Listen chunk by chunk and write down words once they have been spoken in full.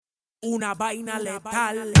Una vaina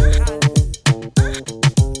letal.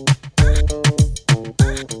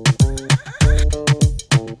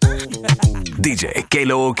 DJ, que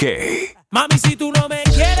lo que. Mami, si tú no me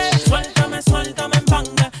quieres, suéltame, suéltame en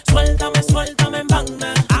banda. Suéltame, suéltame en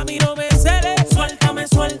banda. A mí no me celes, suéltame,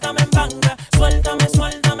 suéltame en banda. Suéltame,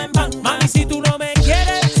 suéltame en banda. Mami, si tú no me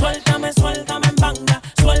quieres, suéltame, suéltame en banda.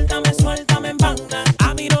 Suéltame, suéltame en banda.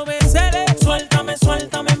 A mí no me celes, suéltame,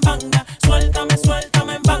 suéltame en banda. Suéltame,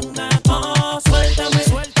 suéltame en banda. Oh, suéltame,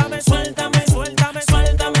 suéltame, suéltame, suéltame,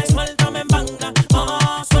 suéltame, suéltame en banda.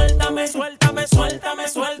 Oh, suéltame, suéltame, suéltame,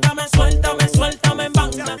 suéltame, suéltame, suéltame en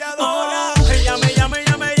banda. Oh. Ella me llama.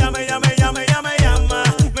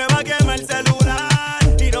 Me va a quemar el celular.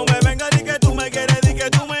 Y no me venga di que tú me quieres, di que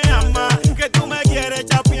tú me amas, que tú me quieres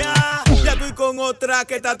chapear. Ya estoy con otra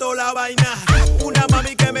que está toda la vaina. Una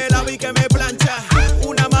mami que me lava y que me plancha.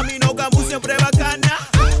 Una mami no camu siempre bacana.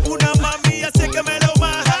 Una mami hace que me lo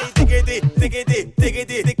baja. Tiquiti, tiquiti,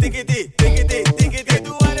 tiquiti, tiquiti, tiquiti, tiquiti.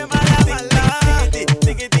 Tú eres mala.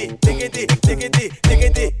 Tiquiti, tiquiti, tiquiti,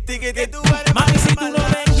 tiquiti, tiquiti. Tú eres Mami, si tú no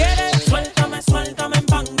me quieres, suéltame, suéltame en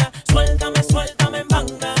banda. Suéltame, suéltame en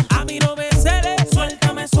banda. A mí no me celes,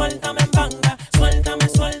 suéltame, suéltame en banda. Suéltame,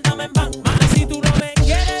 suéltame en banda. Mami, si tú no me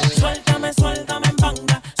quieres, suéltame, suéltame en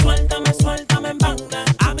banda. Suéltame, suéltame en banda.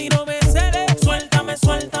 A mí no me celes, suéltame,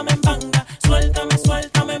 suéltame en banda. Suéltame,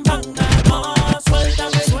 suéltame en banda. Oh,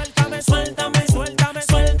 suéltame, suéltame, suéltame, suéltame,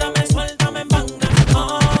 suéltame, suéltame en banda.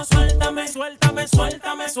 Oh, suéltame, suéltame,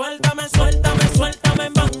 suéltame, suéltame, suéltame, suéltame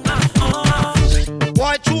en banda. Oh.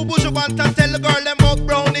 Boy, true bush up and tell the girl them up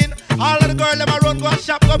browning. All of the girl them a run go and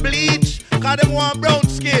shop go bleach. Cause them want brown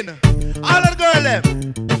skin. All of the girl them.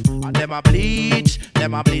 And them a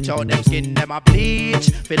bleach out them skin, them a bleach.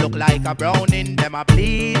 Feel look like a browning, them a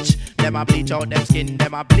bleach out them skin,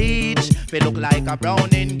 them a bleach. Feel look like a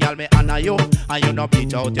browning, girl me honor you, and you no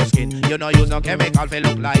bleach out your skin. You no use no chemical, feel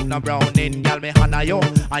look like no browning, girl me honor you,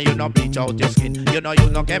 and you no bleach out your skin. You no use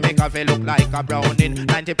no chemical, feel look like a browning.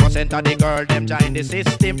 90% of the girl them join the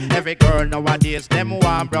system. Every girl nowadays them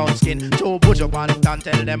want brown skin. Two push up and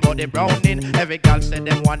tell them about the browning. Every girl say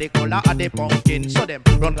them want the color of the pumpkin. So them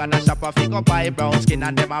run gonna shop a figure buy brown skin,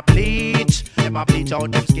 and them a bleach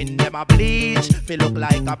out them skin, them a bleach. Feel look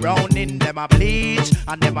like a browning, them a bleach,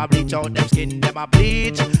 and them a bleach out them skin, them a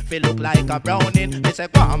bleach. Feel look like a browning. They say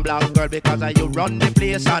go on black girl because you run the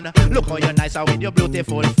place, and look how you nice with your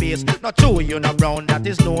beautiful face. Not true you no brown, that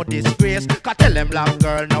is no disgrace. Cause tell them black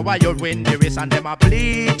girl now why you win the race, and them a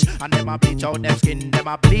bleach out them skin, them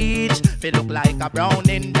a bleach. Feel look like a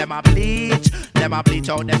browning, them a bleach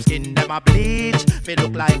out them skin, them a bleach. Feel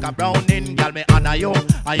look like a browning, girl me honor you,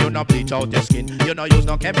 and you no bleach out your skin. You no use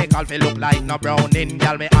no chemical, feel look like no browning,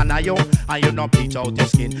 girl me honor you, and you no bleach out your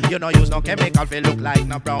skin. You no use no chemical, feel look like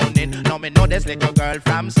no browning. Now me know this little girl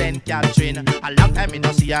from St. Catherine. A long time me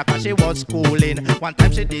no see her cause she was schooling. One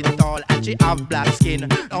time she did tall and she have black skin.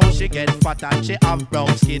 Now she get fat and she have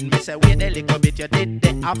brown skin. Me say wait a little bit, you did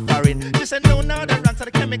the offering. She said no, the ranks of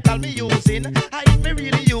the chemical me using. I me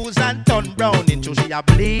really use and turn brown into she a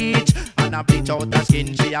bleach. And a bleach out her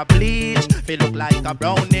skin, she a bleach. Feel look like a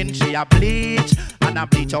browning, she a bleach. And a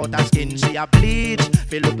bleach out her skin, she a bleach.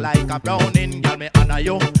 Feel look like a browning, girl me honor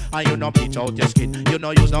you, and you no bleach out your skin. You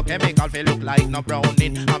no use no chemical, feel look like no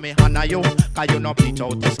browning. And me honor you, cause you no bleach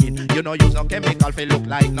out your skin. You no use no chemical, feel look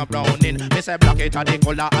like no browning. Me say black it a the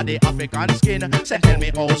color of the African skin. Say tell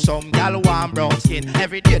me how some gal want brown skin.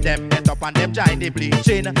 Every day them get up and them join the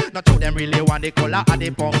bleaching. Not two them really want the color of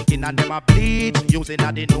the pumpkin, and them a bleach. Using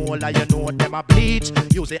a the Nola, you know them a bleach.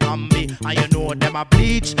 Use the Ambi, and you know them a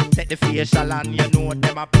bleach. Take the facial and you know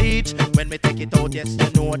them a bleach. When me take it out, yes you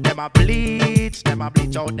know them a bleach. Them a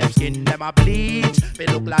bleach out them skin, them a bleach.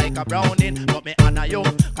 Feel look like a browning, but me honor you,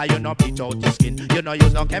 cause you no bleach out your skin. You no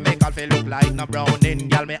use no chemical, feel look like no browning.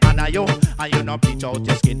 Girl me honor you, and you no bleach out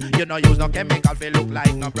your skin. You no use no chemical, feel look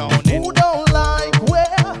like no browning. Who don't like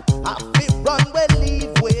where I feel run where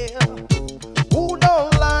leave where? Who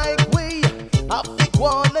don't like we? I feel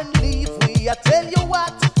one and leave we. I tell you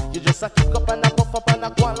what, you just a kick up and a puff up and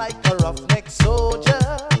a go on like a roughneck soldier.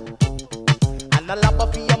 And a lap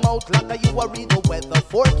of your mouth like you a read the weather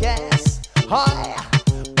forecast. Hi,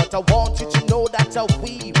 but I want you to know that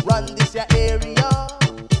we run this your area.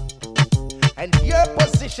 And your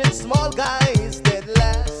position, small guy, is dead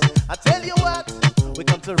last. I tell you what, we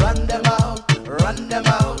come to run them out, run them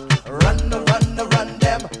out, run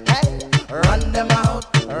them. Hey, run them out,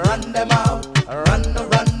 run them out, run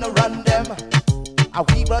them.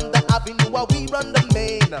 We run the avenue, we run the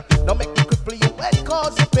main. Don't make me cripple you and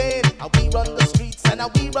cause you pain. We run the streets and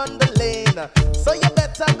we run the lane. So you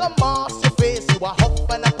better go mask your face. You a huff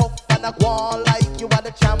and a puff and a go on like you are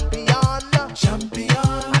the champion.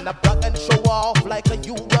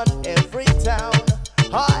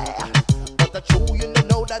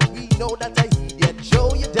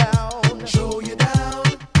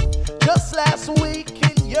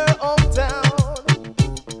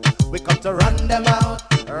 want to run them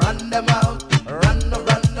out, run them out,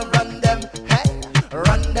 run them. Hey,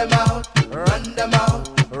 run them out, run them out,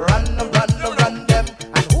 run them.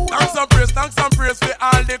 And who Thanks and praise for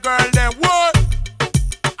all the girl them. What?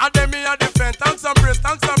 And them me a defend. Thanks and praise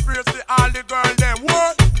for all the girl them.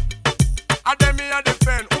 What? And them me a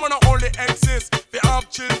defend. Woman only exist for have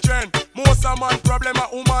children. Most of man problem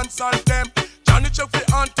a woman solve them. Johnny check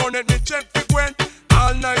for Antoinette, me check for Gwen.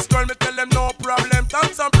 All nice girl, me tell them no problem.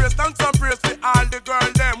 Thanks and praise for all the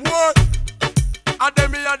girl them. What? And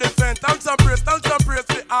them me a defend. Thanks and praise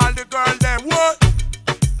for all the girl them. What?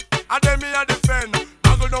 And them me a defend.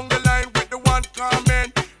 I go down the line with the one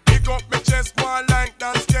comment. Pick up me chest, go on like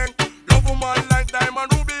dance king. Love woman like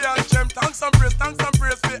diamond, ruby and gem. Thanks and praise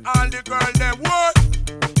for all the girl them. What?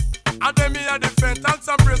 And them me a defend. Thanks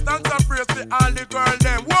and praise for all the girl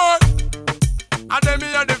them. What? And them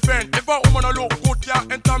me a defend. If a woman a look good, yeah,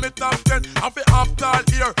 enter me top 10. Have it half tall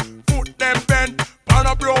here, foot them bend. Pan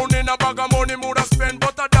a brown in a bag of money, moulda spend.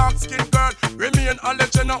 But a dark skin girl remain a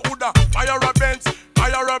legend of Uda. Buy her a Benz,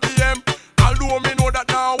 buy her a BM. Although me know that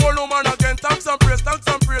now, all woman again. Thanks and praise for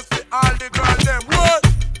all the girl them. What?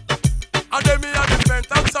 And them me a defend.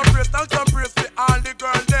 Thanks and praise for all the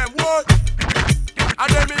girl them. What? And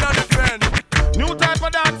them me a defend. New type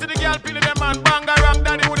of dance, the girl feeling them man bangarang.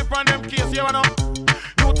 Daddy would upon them case, you know.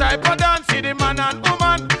 New type of dance, the man and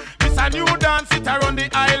woman. This a new dance, it around the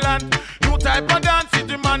island. New type of dance,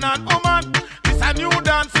 the man and woman. This a new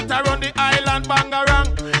dance, it around the island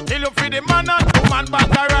bangarang. Till you feel the man and woman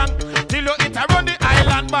bangarang. Till you it around the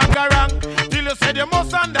island bangarang. Till you said you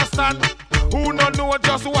must understand. Who no know,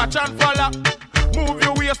 just watch and follow. Move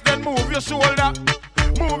your waist, then move your shoulder.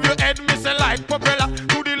 Move your head, miss a like propeller.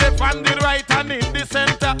 To the left and the right and in the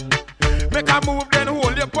center. Make a move, then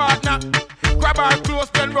hold your partner. Grab her close,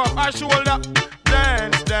 then rub her shoulder.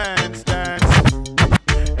 Dance, dance, dance.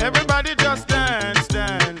 Everybody just dance,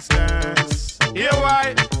 dance, dance. Hear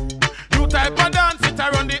why? New type of dance, it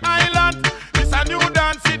around the island. This a new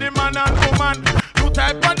dance, see the man and woman. New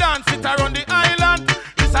type of dance, it around the island.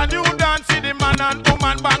 This a new dance, see the man and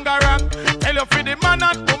woman bangarang. Tell you for the man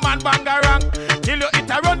and woman bangarang. Till you it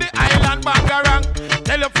around the island bangarang.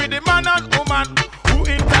 Tell you for the man and woman who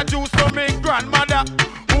introduced to me grandmother,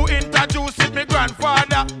 who introduced it me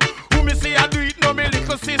grandfather, who me see I do it no me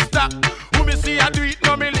little sister, who me see I do it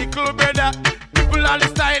no me little brother. People all the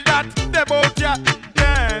style that they both ya.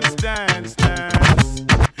 Dance, dance, dance.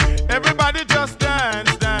 Everybody just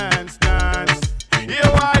dance, dance, dance. Hear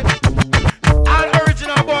why? All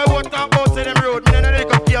original boy what talk about to them road. Me no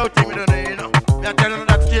make up the out thing, me don't know, you know. Me a tell you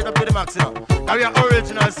that straight up to the max, you know. Cause we are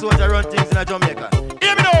original soldier run things in Jamaica.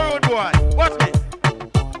 Hear me now, road boy. Watch me.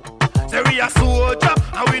 Say we a soldier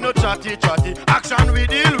and we no chatty chatty. Action we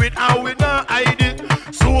deal with and we not hide it.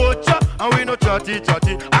 Soldier and we no chatty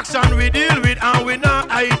chatty. Action we deal with and we not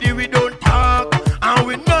hide it. We don't talk and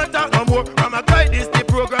we not talk no more. From a guide this the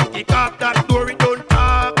program kick off that door. We don't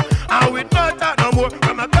talk and we not talk no more.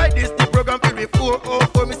 From a guide this the program feel before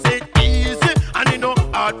for me say it easy and you know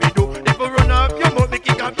hard we do. If you run up your mouth, me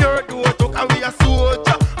kick up your door. Talk and we a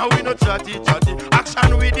soldier and we no chatty chatty.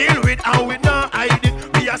 Action we deal with and we not hide it.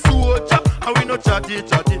 We a soldier and we no chatty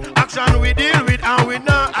chatty. Action we deal with and we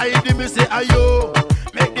not hide it. Me say ayo,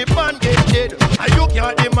 make the man get dead. Ayo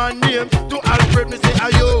can't the man name to Alfred. Me say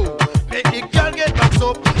ayo, make the girl get back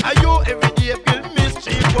up. Ayo every day build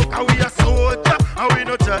mischief. And we a soldier and we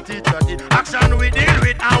no chatty chatty. Action we deal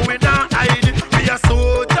with and we not hide it. We a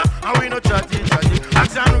soldier and we no chatty chatty.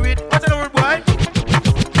 Action with what's the word boy?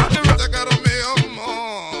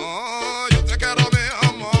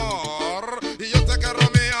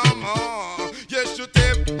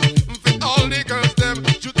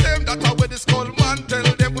 Skull man tell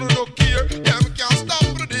them we don't care. Them can't stop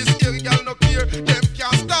for this girl, no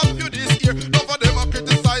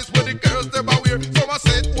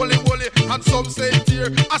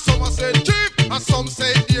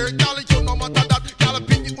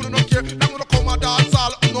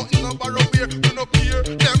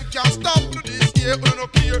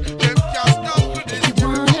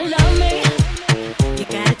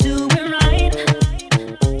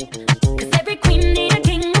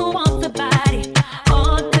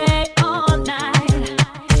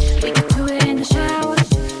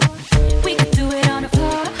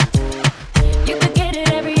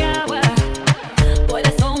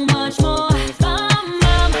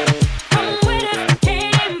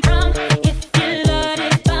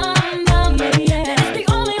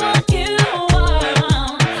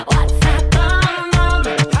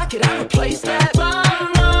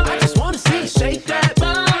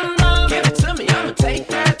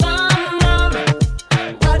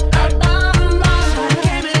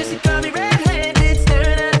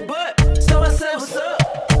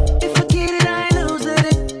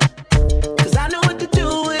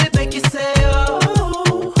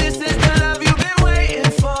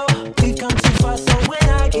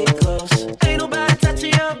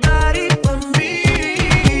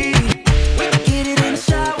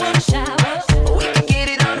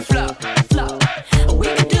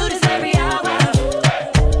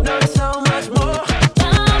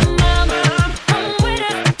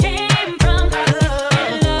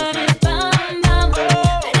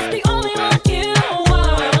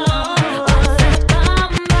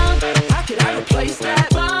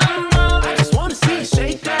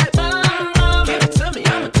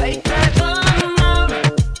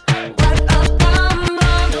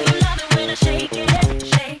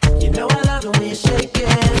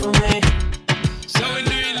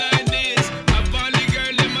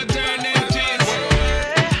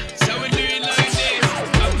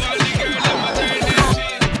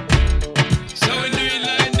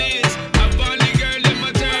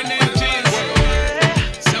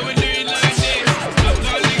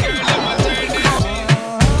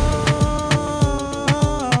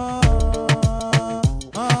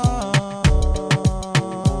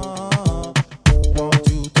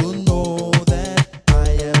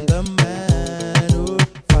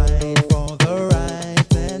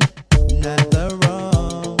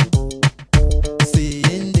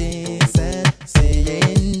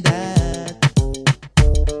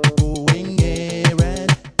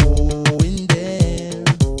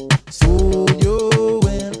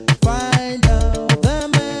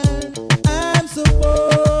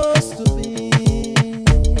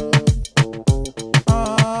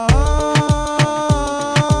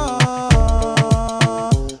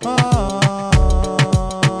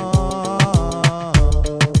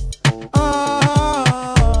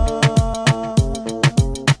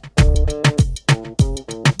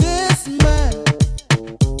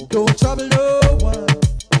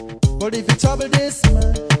if you trouble this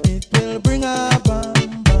man, it will bring a bam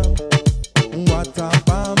bam. What a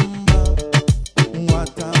bam bam.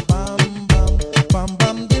 What a bam bam. Bam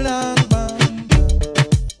bam dilang bam bam.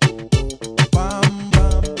 Bam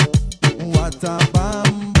bam. What a bam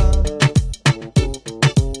bam.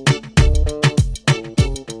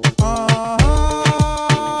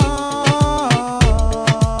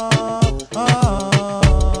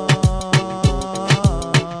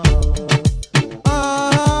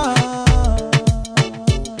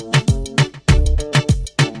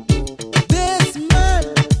 This man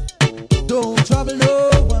don't trouble no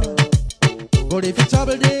one, but if you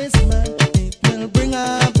trouble this man, it will bring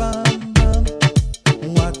a bam bam.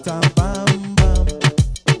 What a bam bam.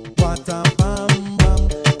 What a bam bam.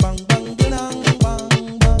 Bang bang dilang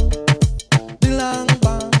bang bang. Dilang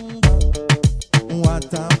bang bang.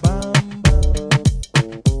 What a bam bam.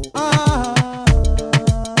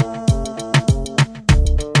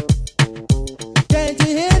 Can't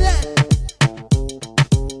you hear that?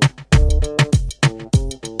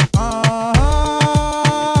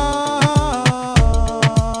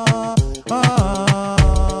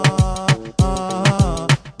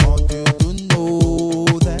 Want you to know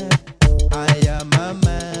that I am a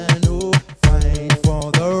man who fight for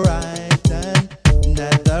the right and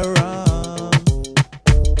not the wrong.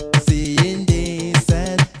 Seeing this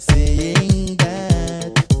and seeing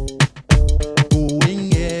that,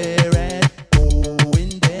 going here and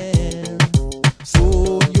going there. So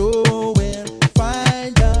you will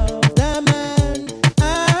find out the man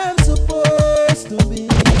I'm supposed to be.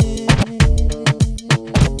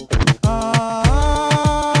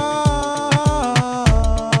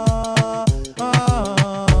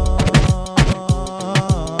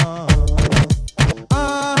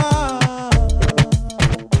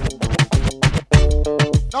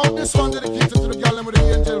 Now this one dedicated to the girl with the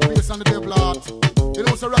angel face and the devil heart. You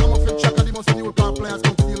know, so Ragamuffin Chaka, the most new car players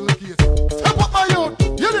come to deal in the case. Step up my youth,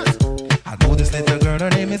 hear this. I know this little girl, her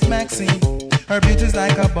name is Maxine. Her beauty's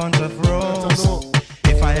like a bunch of roses.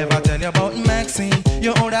 If I ever tell you about Maxine,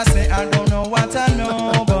 you older say I don't know what I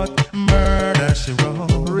know, but murder she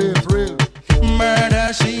wrote. Real, real.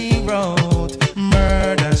 Murder she wrote.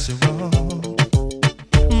 Murder she wrote.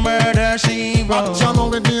 Murder she wrote. Action on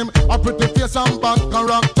with him, a pretty face and bad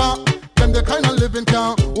character. Them the kind of living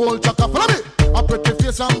can hold Chaka. Follow me. A pretty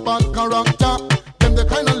face and bad character. Them the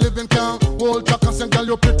kind of living can hold Chaka. Say, girl,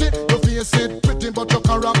 you pretty, your face it pretty, but your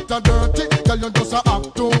character dirty. Girl, you just a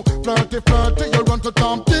act too flirty, flirty. You run to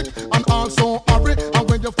Tom Dick and also hurry. And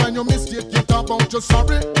when you find your mistake, you talk about you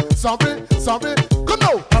sorry, sorry, sorry. Come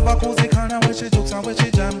now. Have a cozy corner where she jokes and where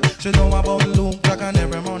she jam. She know about Luke, Jack and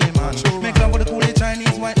every money man. Make love with the coolie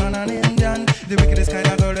Chinese, white man and Indian. The wickedest kind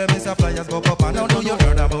of girl that miss a flyers go up and down. Now you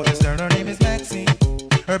heard about this girl, her name is Maxine.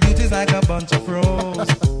 Her beauty's like a bunch of roses.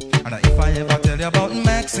 And if I ever tell you about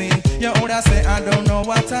Maxine, you older say I don't know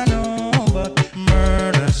what I know, but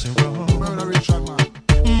murder she wrote. Murder Richard,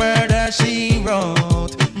 man. Murder she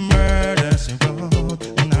wrote. Murder she wrote.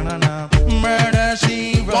 Na na na. Murder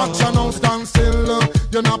she wrote. Watch and now stand still.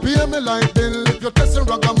 You not pay me like bill. If you're testing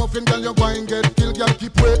Ragamuffin, girl, you go and get killed. Girl,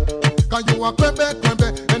 keep wait. Cause you a crembe, crembe.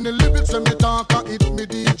 And the lyrics when me talk, hit me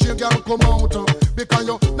DJ, girl, come out. Because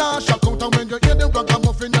you nah shock out. And when you hear the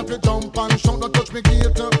Ragamuffin, you have to jump and shout. Don't touch me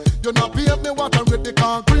gate. You not pay me what I read.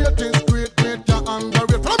 Because great is great, great, you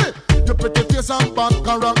underrate. Follow me. You pretty face and bad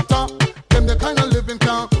character. Them the kind of living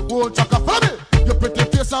can hold Chaka. Follow me. You pretty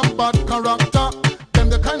face and bad character. Them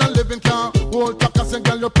the kind of living can hold Chaka. Say,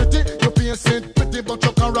 girl, you pretty, you face it pretty, but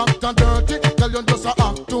your character dirty. Girl, you just a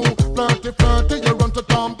act too flirty, flirty. You run to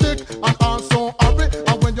Tom Dick and also hurry.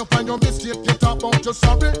 And when you find your mistake, you talk about you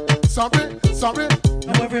sorry, sorry, sorry.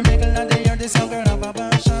 Now every middle of the year, this young girl have a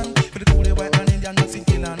passion for the coolie white man Indian, Mexican,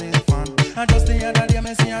 kill and his fan. And just the other day,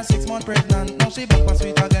 me see her 6 months pregnant. Now she back for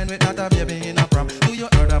sweet again with not a baby in a prom. Do you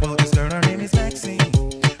heard about this girl? Her name is Maxine.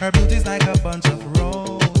 Her beauty's like a bunch of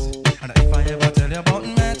roses. And if I ever tell you about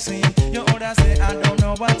Maxine, you older say I don't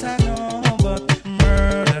know what I know, but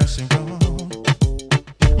murder she wrote.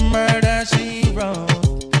 Murder she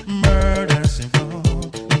wrote. Murder she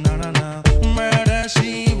wrote. Na na na. Murder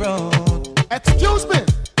she wrote. Excuse me.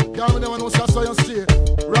 Y'all never know so you see.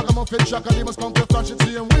 Ragamuffin Chaka, they must come to flash it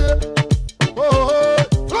same way. Oh,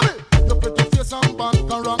 follow me. You pretty face and bad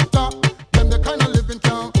character. Them the kind of living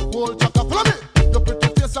can hold Chaka. Follow me. You pretty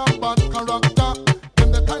face and bad character.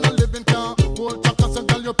 Them the kind of living can hold Chaka. So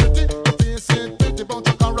girl, you pretty, you face it pretty, but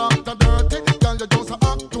your character dirty. Girl, you just a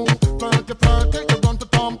act too flirty, flirty. You run to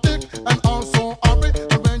Tom Dick and also hurry.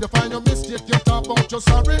 And when you find your mistake, you talk about you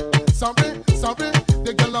sorry, sorry, sorry.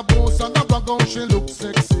 The girl a boss and a brag on, she look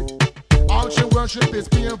sexy. All she worship is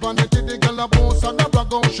pure vanity. The girl a boss and a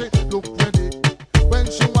brag on she look ready. When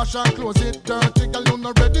she wash her clothes it dirty, girl you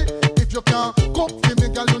not ready. If you can't cook for me,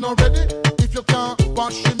 girl you not ready. If you can't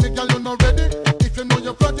wash for me, girl you not ready. If you know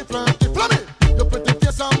you're flirty, flirty, flummy. Your pretty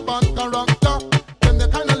face and bad character. Then the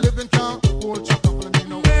kind of living can't hold you. Couple me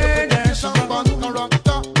now. Your pretty face and bad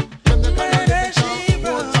character. Then the kind of living can't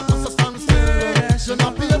hold you. Cause I stand still. You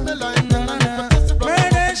not pay me like then I never test it.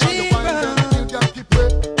 Murder she wrong. You can't keep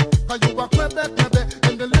it. Cause you a Quebec,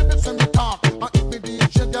 and the lyrics and the talk. And if me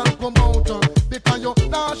DJ girl come out. Because you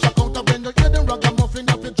now shock out when you hear them ragamuffin.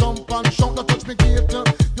 If you jump and shout, don't touch me gate.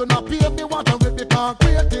 You not pay me what I rip because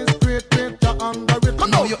great is great, you're under it.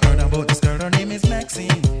 Come now you heard about this girl, her name is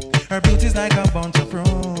Maxine. Her beauty's like a bunch of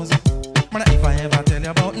roses. Man, if I ever tell you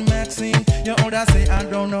about Maxine, you older say I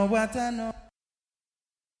don't know what I know.